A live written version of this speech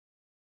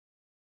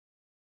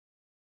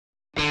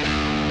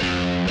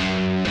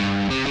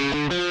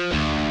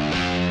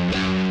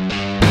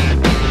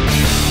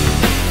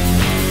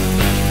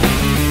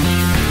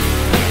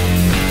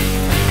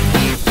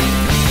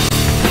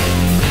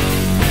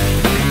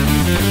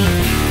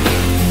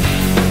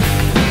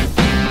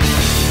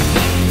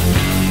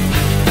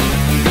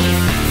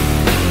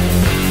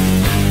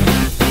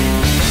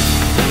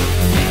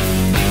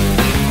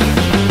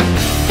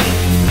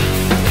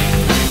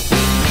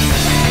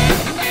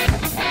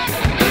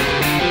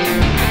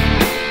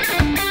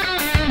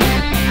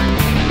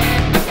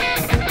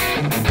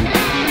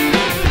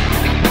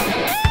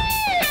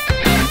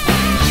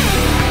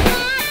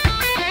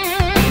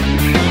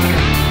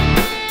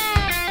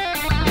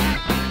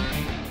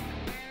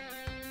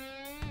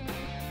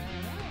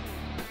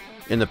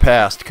In the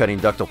past, cutting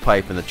ductile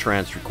pipe in the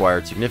trench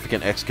required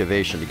significant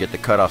excavation to get the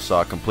cutoff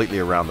saw completely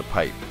around the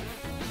pipe.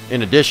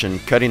 In addition,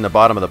 cutting the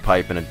bottom of the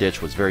pipe in a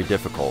ditch was very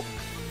difficult.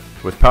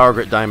 With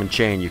Powergrit diamond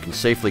chain, you can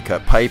safely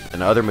cut pipe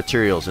and other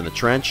materials in the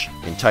trench,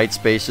 in tight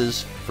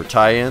spaces, for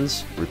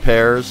tie-ins,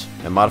 repairs,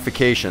 and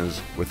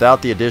modifications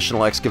without the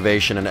additional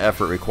excavation and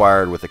effort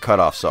required with the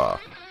cutoff saw.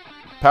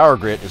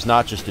 Powergrit is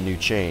not just a new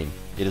chain,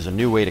 it is a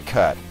new way to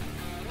cut.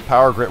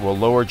 Powergrit will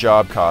lower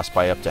job costs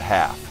by up to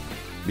half.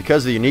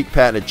 Because of the unique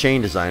patented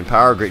chain design,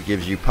 Powergrit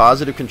gives you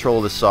positive control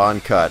of the saw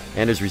and cut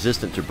and is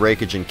resistant to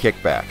breakage and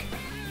kickback.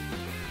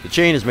 The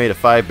chain is made of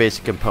 5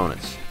 basic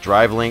components: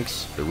 drive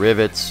links, the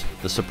rivets,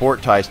 the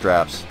support tie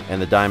straps,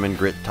 and the diamond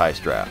grit tie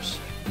straps.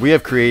 We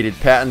have created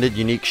patented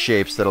unique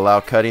shapes that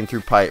allow cutting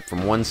through pipe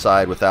from one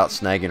side without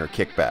snagging or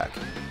kickback.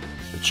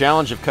 The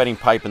challenge of cutting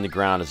pipe in the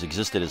ground has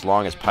existed as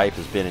long as pipe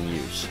has been in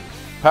use.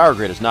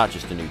 Powergrit is not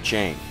just a new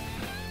chain.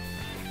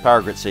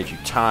 Powergrit saves you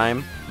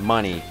time,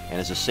 money, and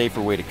is a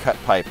safer way to cut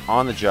pipe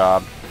on the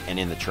job and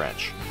in the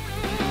trench.